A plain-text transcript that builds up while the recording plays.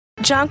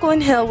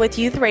Jonquilyn Hill with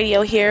Youth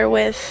Radio here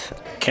with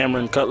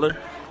Cameron Cutler.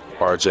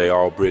 RJ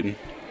Albritton.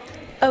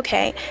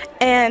 Okay,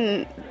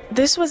 and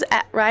this was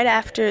right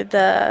after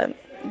the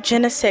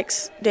Gen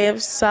 6 Day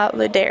of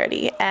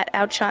Solidarity at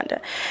Auchanda.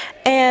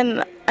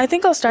 And I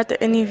think I'll start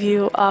the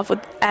interview off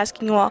with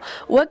asking you all,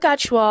 what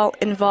got you all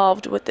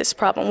involved with this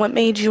problem?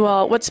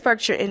 What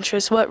sparked your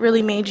interest? What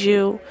really made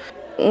you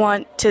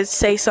want to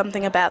say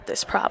something about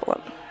this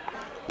problem?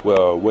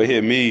 Well, what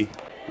hit me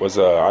was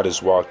I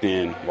just walked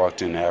in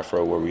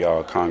Afro where we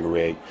all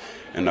congregate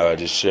and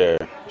just share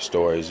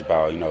stories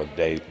about,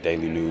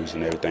 daily news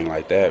and everything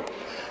like that.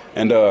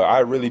 And I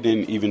really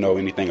didn't even know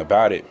anything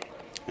about it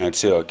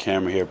until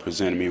Cameron here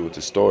presented me with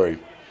the story.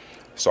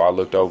 So I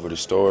looked over the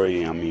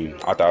story. I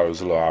thought it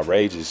was a little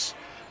outrageous.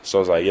 So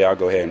I was like, yeah, I'll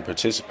go ahead and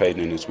participate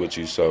in this with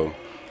you. So,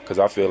 because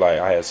I feel like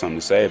I had something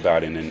to say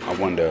about it, and I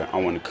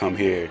wanted to come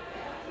here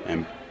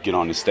and get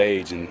on the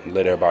stage and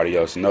let everybody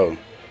else know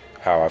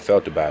how I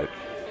felt about it.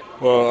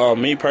 Well,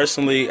 me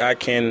personally, I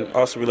can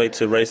also relate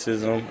to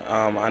racism.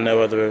 I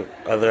know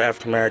other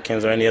African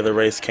Americans or any other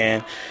race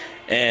can.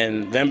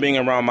 And them being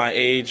around my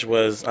age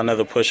was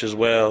another push as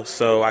well,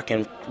 so I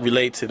can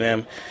relate to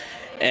them.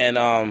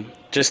 And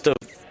just the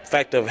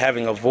fact of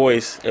having a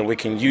voice and we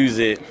can use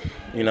it,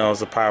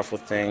 is a powerful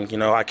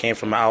thing. I came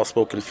from an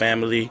outspoken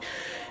family,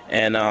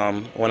 and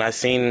when I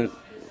seen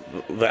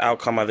the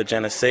outcome of the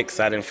Gen 6,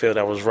 I didn't feel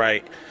that was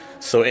right.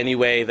 So any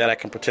way that I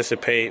can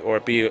participate or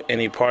be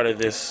any part of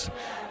this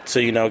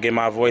to, get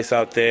my voice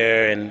out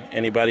there, and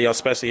anybody else,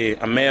 especially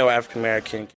a male African American,